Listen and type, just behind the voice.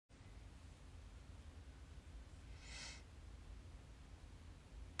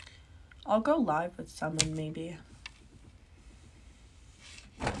I'll go live with someone, maybe.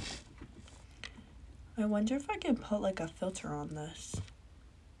 I wonder if I can put, like, a filter on this.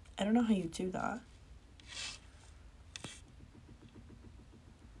 I don't know how you do that.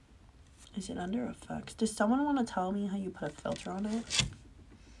 Is it under effects? Does someone want to tell me how you put a filter on it?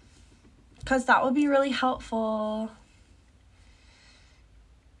 Because that would be really helpful.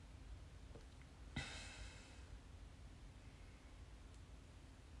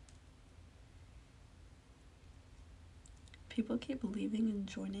 People keep leaving and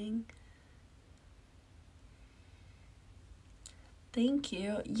joining. Thank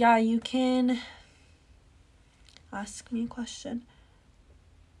you. Yeah, you can ask me a question.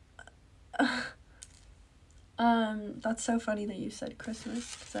 That's so funny that you said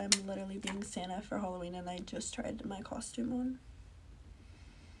Christmas, because I'm literally being Santa for Halloween and I just tried my costume on.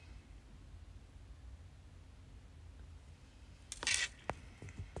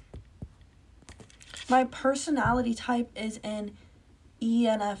 My personality type is an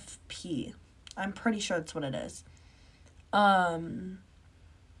ENFP. I'm pretty sure that's what it is. I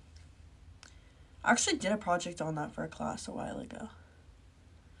actually did a project on that for a class a while ago.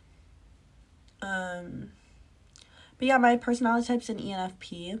 But yeah, my personality type's an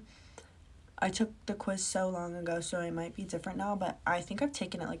ENFP. I took the quiz so long ago, so it might be different now, but I think I've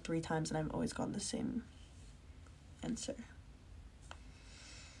taken it like 3 times and I've always gotten the same answer.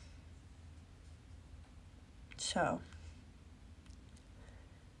 So,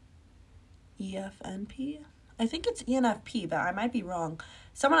 EFNP? I think it's ENFP, but I might be wrong.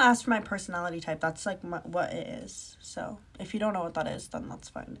 Someone asked for my personality type. That's like what it is. So, if you don't know what that is, then that's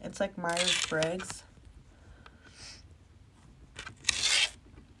fine. It's like Myers-Briggs.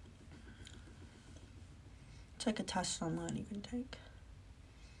 It's like a test online you can take.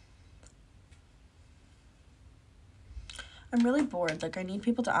 I'm really bored. Like, I need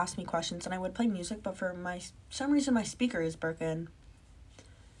people to ask me questions, and I would play music, but for some reason my speaker is broken.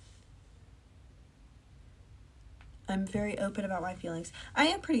 I'm very open about my feelings. I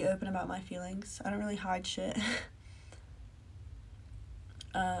am pretty open about my feelings. I don't really hide shit.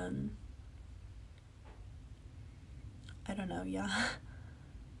 I don't know, yeah.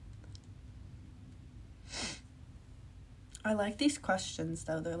 I like these questions,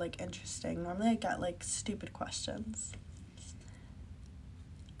 though. They're, like, interesting. Normally I get, like, stupid questions.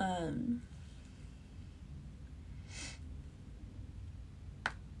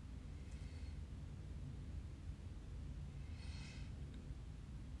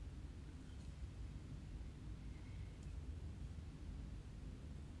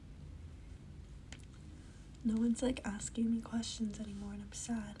 No one's, like, asking me questions anymore, and I'm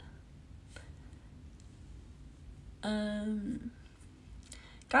sad.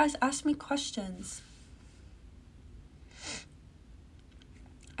 Guys, ask me questions.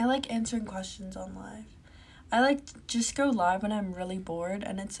 I like answering questions on live. I like to just go live when I'm really bored,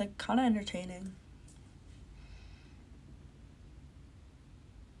 and it's, like, kind of entertaining.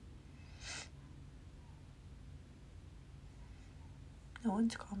 No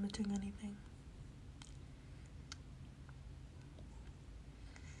one's commenting anything.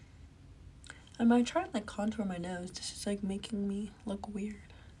 I might try and, like, contour my nose. This is, like, making me look weird.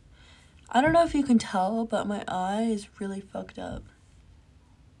 I don't know if you can tell, but my eye is really fucked up.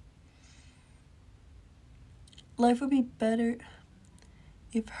 Life would be better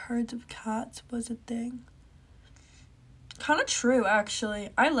if herds of cats was a thing. Kind of true, actually.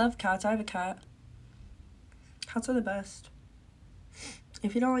 I love cats. I have a cat. Cats are the best.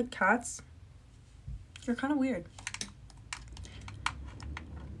 If you don't like cats, you're kind of weird.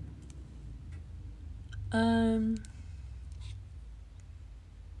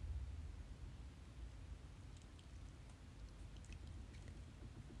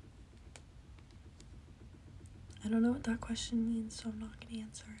 I don't know what that question means, so I'm not going to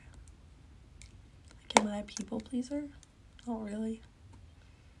answer it. Like, am I a people pleaser? Not really.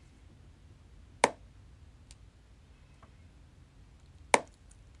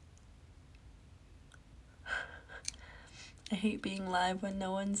 I hate being live when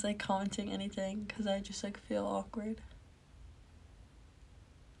no one's, like, commenting anything, because I just, like, feel awkward.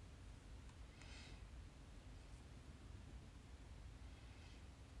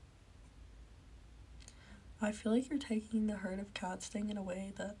 I feel like you're taking the herd of cats thing in a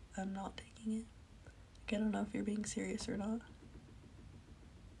way that I'm not taking it. Like, I don't know if you're being serious or not.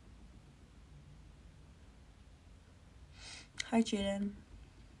 Hi, Jaden.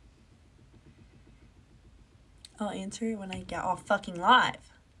 I'll answer it when I get off fucking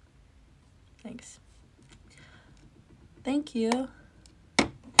live. Thanks. Thank you.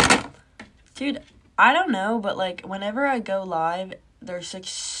 Dude, I don't know, but, like, whenever I go live, there's, like,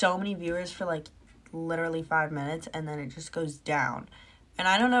 so many viewers for, like, literally 5 minutes, and then it just goes down. And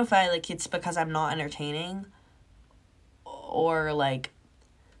I don't know if it's because I'm not entertaining, or, like,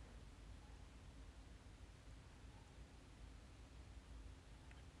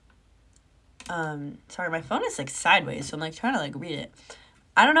 sorry, my phone is, like, sideways, so I'm, like, trying to, like, read it.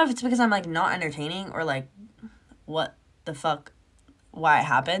 I don't know if it's because I'm, like, not entertaining, or, like, what the fuck, why it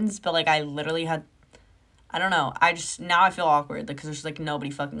happens, but, like, I literally had, I don't know, now I feel awkward, like, because there's, like,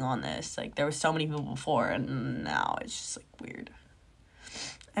 nobody fucking on this. Like, there was so many people before, and now it's just, like, weird.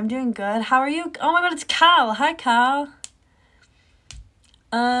 I'm doing good. How are you? Oh my god, it's Cal. Hi, Cal.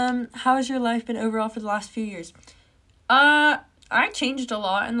 How has your life been overall for the last few years? I changed a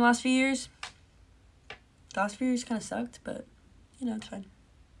lot in the last few years. The last few years kind of sucked, but, you know, it's fine.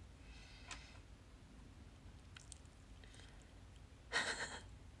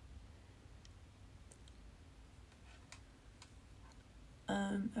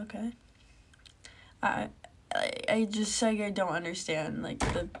 Okay. I just, like, I don't understand, like,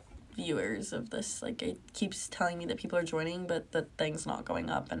 the viewers of this. Like, it keeps telling me that people are joining, but the thing's not going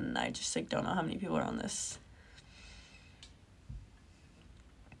up, and I just, like, don't know how many people are on this.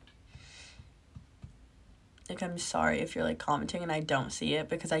 Like, I'm sorry if you're, like, commenting and I don't see it,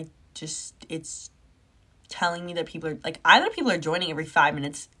 because it's telling me that people are, like, either people are joining every 5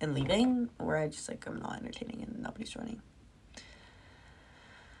 minutes and leaving, or I just, like, I'm not entertaining and nobody's joining.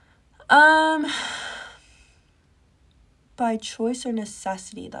 By choice or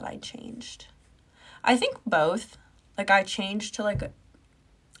necessity that I changed? I think both. Like, I changed to, like,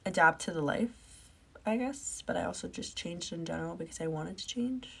 adapt to the life, I guess, but I also just changed in general because I wanted to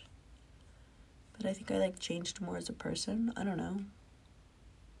change. But I think I, like, changed more as a person. I don't know.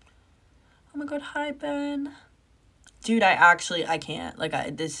 Oh my god, hi, Ben. Dude, I can't.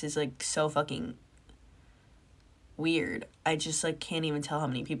 Like, this is, like, so fucking weird. I just, like, can't even tell how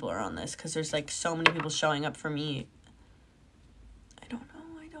many people are on this, because there's, like, so many people showing up for me. I don't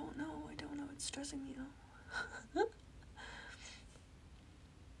know. It's stressing me out.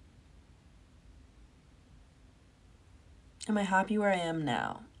 Am I happy where I am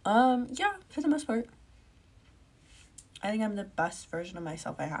now? Yeah, for the most part. I think I'm the best version of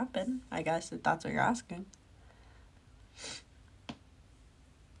myself I have been, I guess, if that's what you're asking.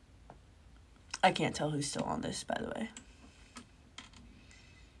 I can't tell who's still on this, by the way.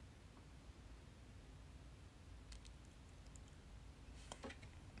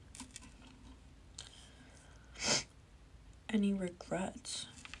 Any regrets?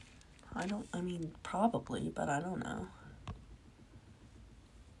 I mean, probably, but I don't know.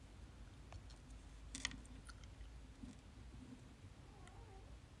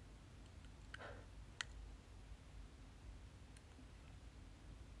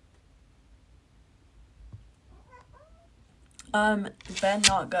 Ben,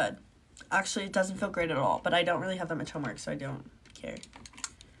 not good. Actually, it doesn't feel great at all, but I don't really have that much homework, so I don't care.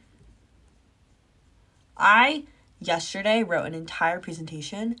 I, yesterday, wrote an entire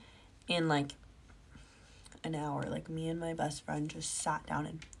presentation in, like, an hour. Like, me and my best friend just sat down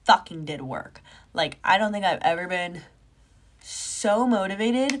and fucking did work. Like, I don't think I've ever been so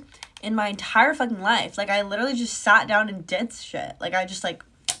motivated in my entire fucking life. Like, I literally just sat down and did shit. Like, I just, like,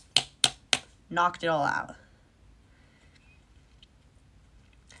 knocked it all out.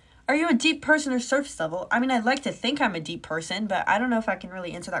 Are you a deep person or surface level? I mean, I'd like to think I'm a deep person, but I don't know if I can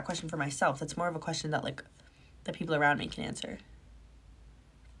really answer that question for myself. That's more of a question that, like, the people around me can answer,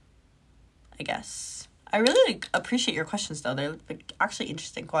 I guess. I really, like, appreciate your questions, though. They're, like, actually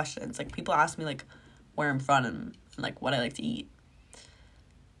interesting questions. Like, people ask me, like, where I'm from and like, what I like to eat.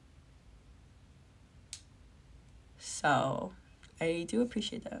 So, I do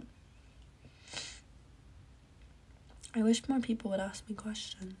appreciate that. I wish more people would ask me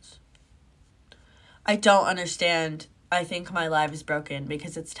questions. I don't understand. I think my live is broken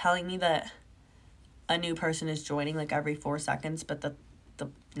because it's telling me that a new person is joining, like, every 4 seconds, but the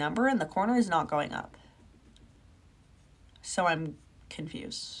number in the corner is not going up. So I'm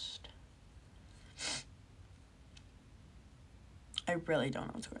confused. I really don't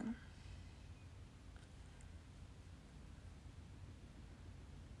know what's going on.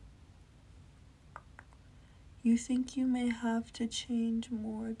 You think you may have to change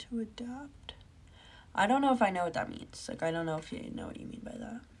more to adapt? I don't know if I know what that means. Like, I don't know if you know what you mean by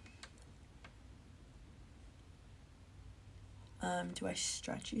that. Do I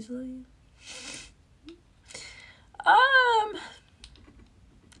stretch easily?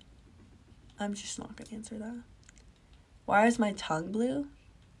 I'm just not gonna answer that. Why is my tongue blue?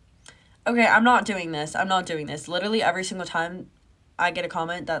 Okay, I'm not doing this. Literally every single time I get a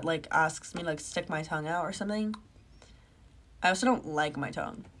comment that, like, asks me, like, stick my tongue out or something, I also don't like my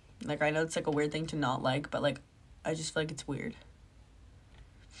tongue. Like, I know it's, like, a weird thing to not like, but, like, I just feel like it's weird.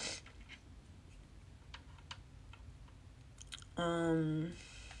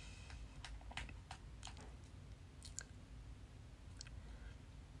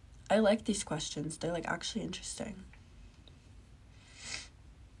 I like these questions. They're, like, actually interesting.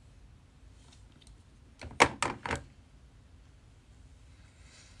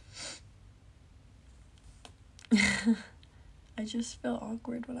 I just feel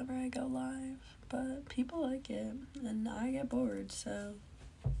awkward whenever I go live, but people like it, and I get bored, so.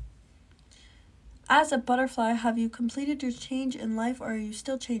 As a butterfly, have you completed your change in life, or are you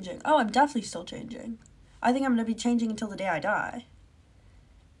still changing? Oh, I'm definitely still changing. I think I'm going to be changing until the day I die.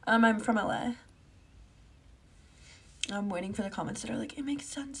 I'm from LA. I'm waiting for the comments that are like, it makes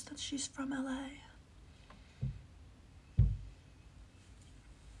sense that she's from LA.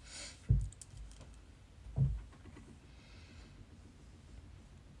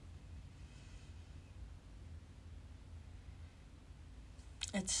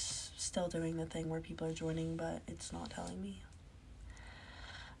 It's still doing the thing where people are joining, but it's not telling me.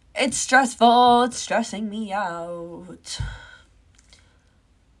 It's stressful. It's stressing me out.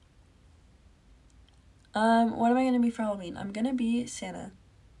 What am I going to be for Halloween? I'm going to be Santa.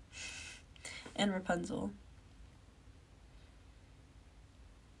 And Rapunzel.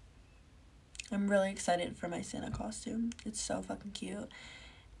 I'm really excited for my Santa costume. It's so fucking cute.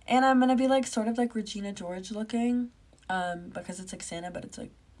 And I'm going to be, like, sort of, like, Regina George looking. Because it's, like, Santa, but it's,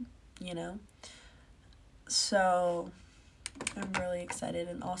 like, you know. So, I'm really excited.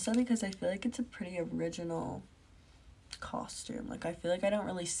 And also because I feel like it's a pretty original costume. Like, I feel like I don't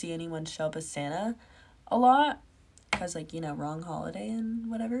really see anyone show up as Santa a lot. Because, like, you know, wrong holiday and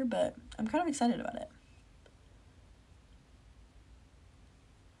whatever. But I'm kind of excited about it.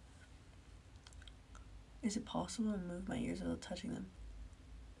 Is it possible to move my ears without touching them?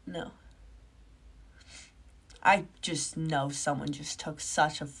 No. I just know someone just took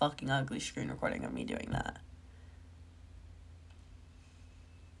such a fucking ugly screen recording of me doing that.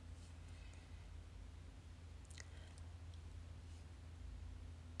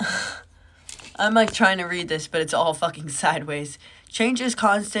 I'm like trying to read this, but it's all fucking sideways. Change is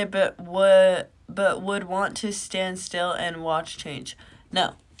constant, but would want to stand still and watch change.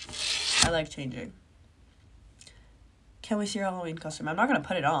 No. I like changing. Can we see your Halloween costume? I'm not going to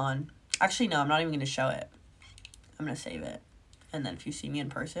put it on. Actually, no, I'm not even going to show it. I'm going to save it. And then if you see me in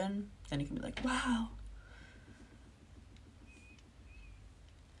person, then you can be like, wow.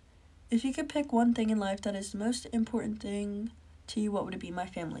 If you could pick one thing in life that is the most important thing to you, what would it be? My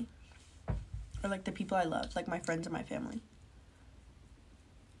family. Or, like, the people I love. Like, my friends and my family.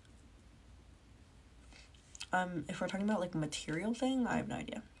 If we're talking about, like, material thing, I have no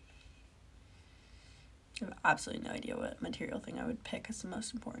idea. I have absolutely no idea what material thing I would pick as the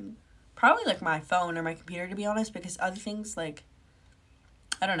most important. Probably, like, my phone or my computer, to be honest, because other things, like,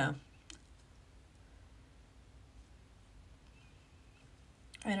 I don't know.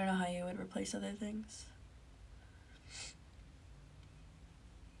 I don't know how you would replace other things.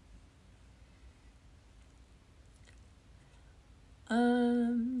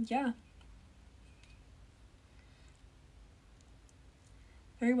 Yeah.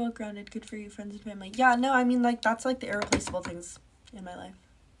 Very well grounded, good for you, friends and family. Yeah, no, I mean, like, that's, like, the irreplaceable things in my life.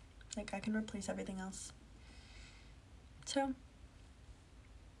 Like, I can replace everything else. So,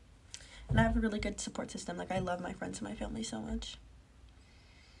 and I have a really good support system. Like, I love my friends and my family so much.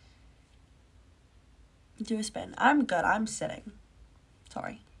 Do a spin. I'm good. I'm sitting.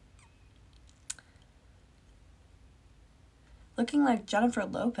 Sorry. Looking like Jennifer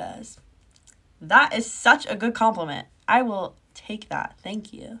Lopez. That is such a good compliment. I will take that.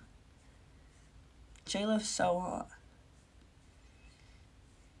 Thank you. J-Lo's so hot.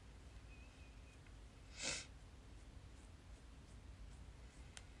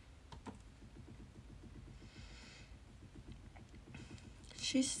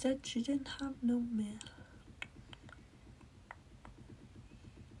 She said she didn't have no man.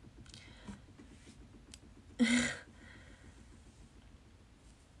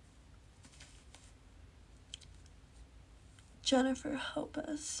 Jennifer, help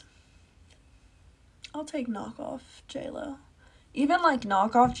us. I'll take knockoff J-Lo. Even, like,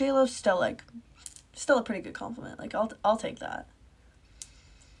 knockoff J-Lo's still, like, still a pretty good compliment. Like, I'll take that.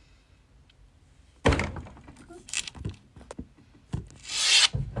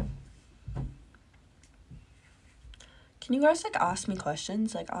 Can you guys, like, ask me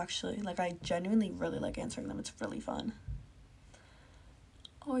questions? Like, actually, like, I genuinely really like answering them. It's really fun.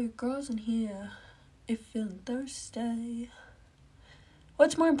 Oh, your girl's in here. If feeling thirsty.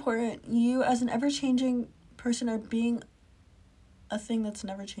 What's more important, you as an ever-changing person or being a thing that's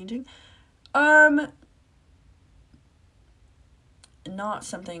never changing? Not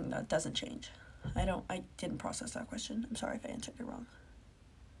something that doesn't change. I didn't process that question. I'm sorry if I answered it wrong.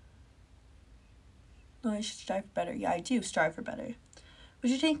 No, I should strive for better. Yeah, I do strive for better.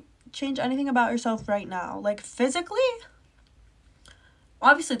 Would you change anything about yourself right now? Like, physically?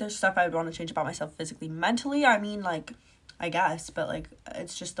 Obviously, there's stuff I would want to change about myself physically. Mentally, I mean, like, I guess. But, like,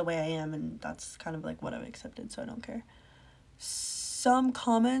 it's just the way I am. And that's kind of, like, what I've accepted. So I don't care. Some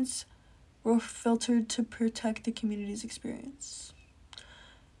comments were filtered to protect the community's experience.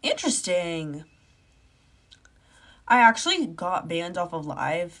 Interesting. I actually got banned off of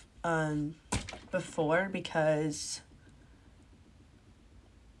Live before because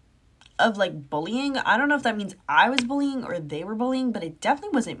of, like, bullying. I don't know if that means I was bullying or they were bullying, but it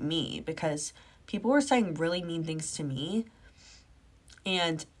definitely wasn't me because people were saying really mean things to me.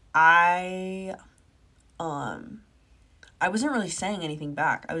 And I wasn't really saying anything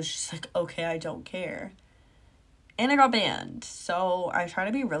back. I was just like, okay, I don't care. And I got banned. So I try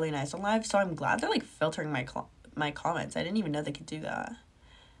to be really nice on Live. So I'm glad they're, like, filtering my comments. I didn't even know they could do that.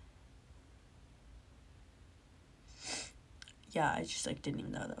 Yeah, I just, like, didn't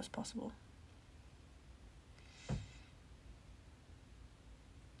even know that was possible.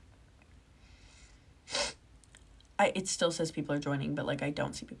 It still says people are joining, but, like, I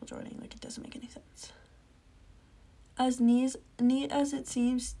don't see people joining. Like, it doesn't make any sense. As neat as it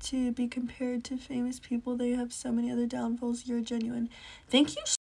seems to be compared to famous people, they have so many other downfalls. You're genuine. Thank you